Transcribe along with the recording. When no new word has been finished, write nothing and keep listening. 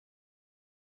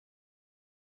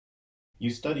You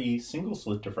study single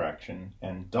slit diffraction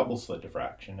and double slit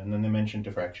diffraction, and then they mention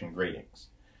diffraction gratings.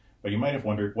 But you might have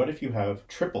wondered, what if you have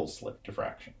triple slit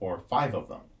diffraction, or 5 of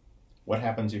them? What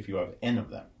happens if you have n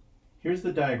of them? Here's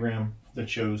the diagram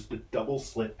that shows the double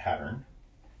slit pattern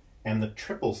and the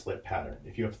triple slit pattern.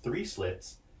 If you have 3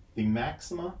 slits, the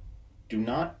maxima do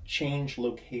not change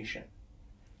location.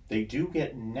 They do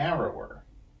get narrower.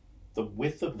 The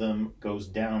width of them goes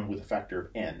down with a factor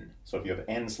of n. So if you have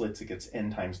n slits, it gets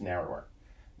n times narrower.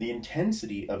 The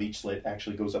intensity of each slit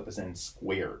actually goes up as n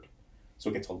squared. So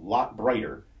it gets a lot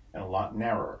brighter and a lot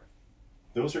narrower.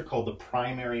 Those are called the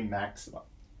primary maxima.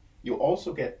 You'll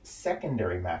also get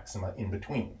secondary maxima in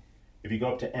between. If you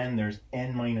go up to n, there's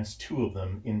n minus 2 of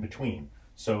them in between.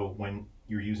 So when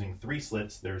you're using 3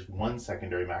 slits, there's 1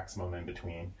 secondary maximum in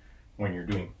between. When you're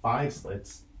doing 5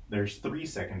 slits, there's 3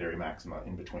 secondary maxima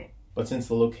in between. But since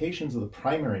the locations of the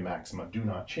primary maxima do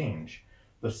not change,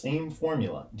 the same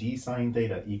formula, d sine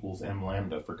theta equals m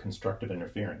lambda for constructive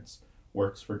interference,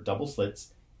 works for double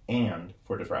slits and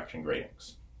for diffraction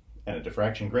gratings. And a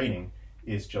diffraction grating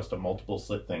is just a multiple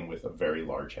slit thing with a very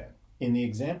large head. In the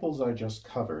examples I just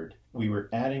covered, we were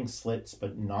adding slits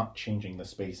but not changing the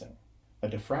spacing. A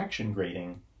diffraction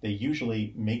grating, they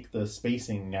usually make the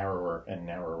spacing narrower and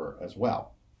narrower as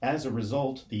well. As a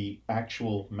result, the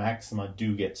actual maxima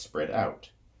do get spread out.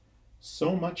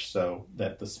 So much so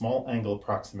that the small angle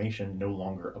approximation no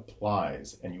longer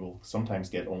applies, and you will sometimes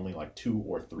get only like 2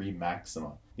 or 3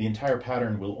 maxima. The entire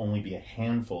pattern will only be a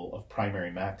handful of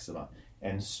primary maxima,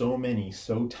 and so many,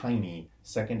 so tiny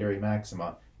secondary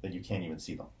maxima that you can't even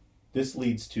see them. This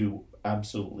leads to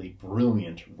absolutely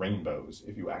brilliant rainbows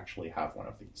if you actually have one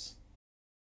of these.